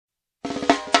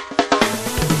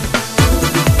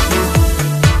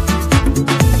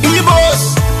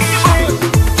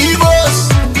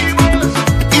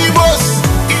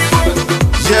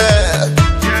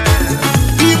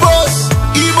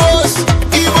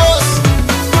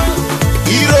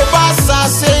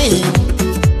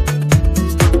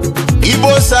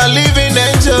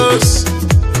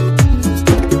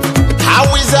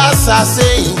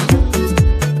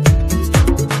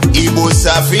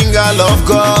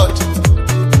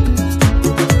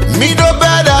Middle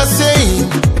bed are saying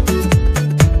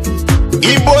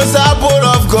IGBOS are both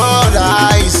of God's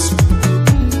eyes.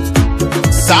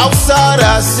 South side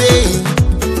are saying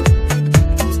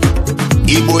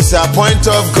IGBOS are point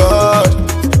of God.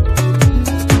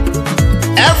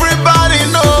 Everybody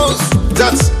knows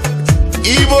that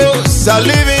IGBOS are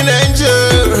living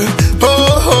angel. Oh,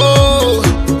 oh.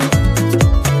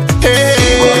 Hey,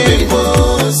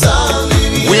 IGBOS are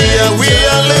living we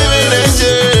are living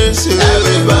angels.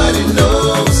 Everybody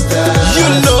knows that. You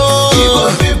know,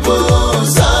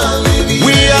 IGBOS are living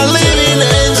we are living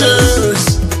angels.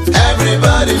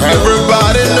 Everybody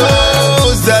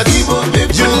knows that.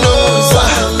 You know,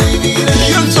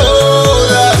 you know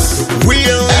that we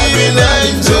are living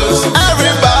angels.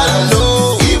 Everybody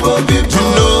knows. You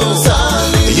know,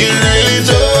 you really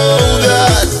know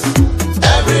that.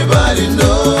 Everybody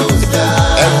knows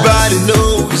that. Everybody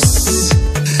knows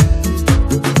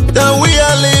that we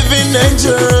are living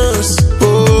angels. Oh.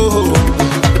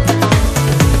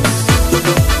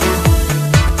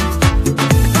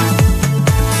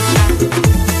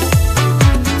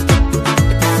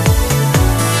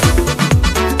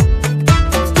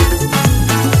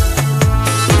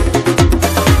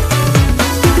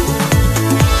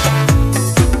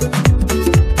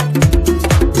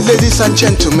 Ladies and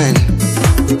gentlemen,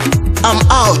 I'm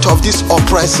out of this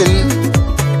oppressing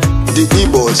the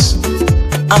IGBOS.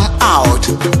 I'm out.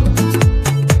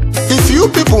 If you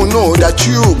people know that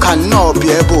you cannot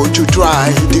be able to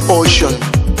dry the ocean,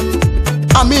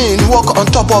 I mean walk on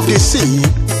top of the sea,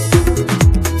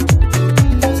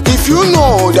 if you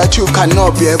know that you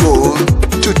cannot be able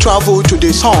to travel to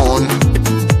the sun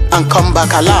and come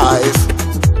back alive,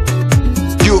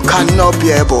 you cannot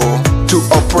be able to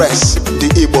oppress the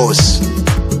IGBOS.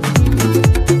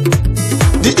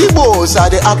 The IGBOS are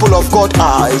the apple of God's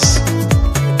eyes.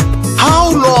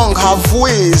 How long have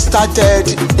we started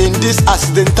in this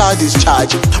accidental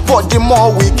discharge? But the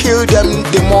more we kill them,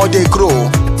 the more they grow.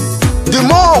 The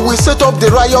more we set up the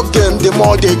riot game, the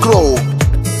more they grow.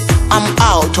 I'm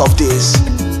out of this.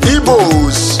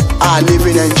 IGBOS are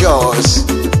living angels.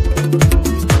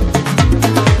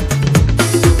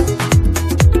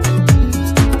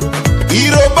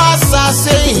 Yorubas are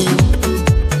saying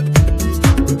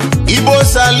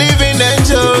IGBOS are living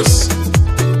angels.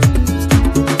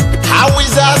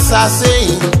 Hausa are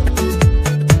saying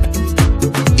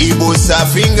IGBOS are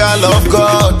finger of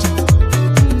God.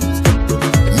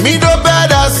 Middle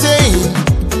bed are saying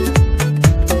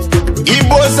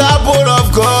IGBOS are both of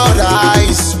God's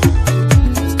eyes.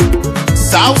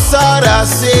 South side are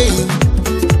saying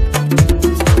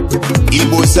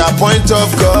IGBOS are point of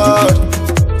God.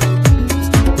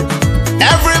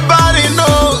 Everybody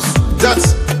knows that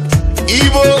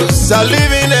IGBOS are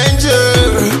living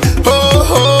angel. Oh,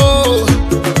 oh.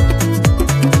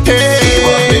 Hey,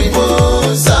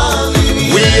 IGBOS are living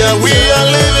we are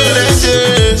living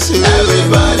angels.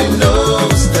 Everybody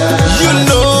knows that. You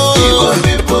know,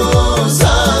 IGBOS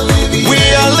are living we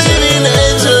are living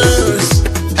angels.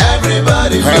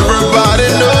 Everybody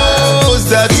knows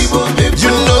that.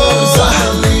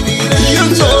 You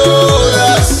know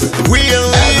that we are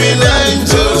living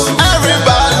angels.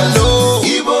 Everybody knows.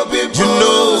 You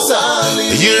know,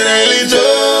 you really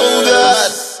know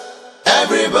that.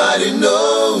 Everybody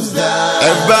knows that.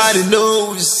 Everybody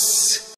knows.